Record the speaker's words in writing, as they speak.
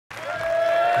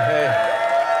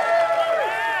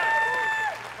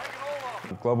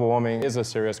Global warming is a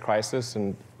serious crisis,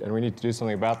 and we need to do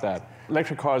something about that.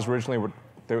 Electric cars originally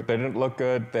they didn't look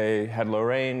good, they had low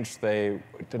range, they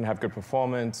didn't have good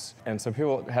performance, and so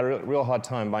people had a real hard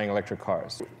time buying electric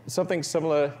cars. Something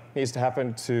similar needs to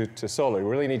happen to solar. We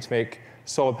really need to make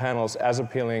solar panels as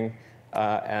appealing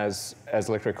as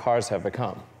electric cars have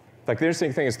become. Like, the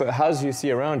interesting thing is the houses you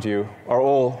see around you are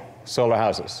all solar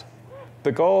houses.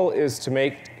 The goal is to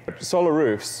make solar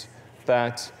roofs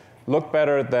that look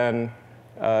better than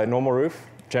a normal roof,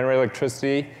 generate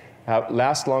electricity,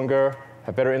 last longer,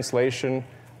 have better insulation,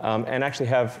 and actually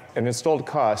have an installed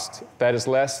cost that is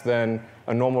less than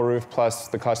a normal roof plus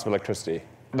the cost of electricity.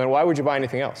 Then why would you buy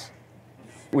anything else?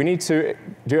 We need to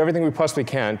do everything we possibly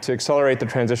can to accelerate the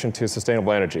transition to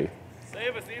sustainable energy.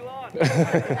 Save us,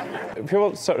 Elon!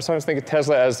 People sometimes think of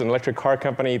Tesla as an electric car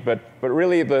company, but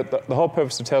really the whole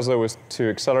purpose of Tesla was to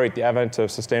accelerate the advent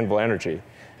of sustainable energy.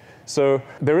 So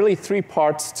there are really three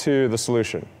parts to the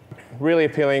solution. Really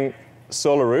appealing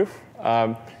solar roof,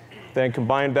 then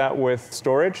combine that with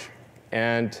storage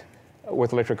and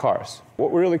with electric cars.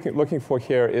 What we're really looking for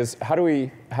here is how do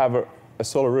we have a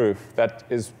solar roof that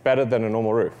is better than a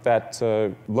normal roof, that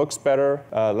looks better,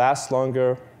 lasts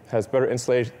longer, has better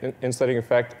insulating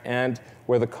effect, and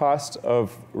where the cost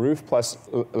of roof plus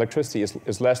electricity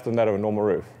is less than that of a normal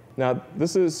roof. Now,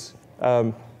 this is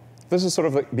sort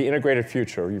of the integrated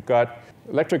future. You've got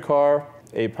electric car,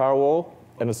 a power wall,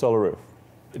 and a solar roof.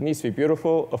 It needs to be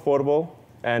beautiful, affordable,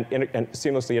 and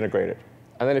seamlessly integrated.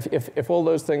 And then if all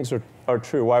those things are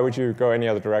true, why would you go any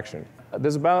other direction?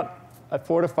 There's about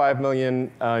 4 to 5 million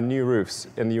new roofs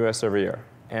in the US every year,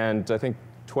 and I think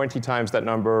 20 times that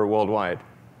number worldwide.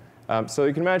 So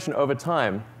you can imagine over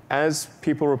time, as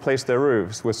people replace their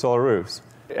roofs with solar roofs,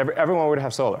 everyone would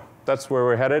have solar. That's where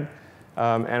we're headed,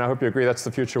 and I hope you agree that's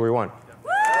the future we want.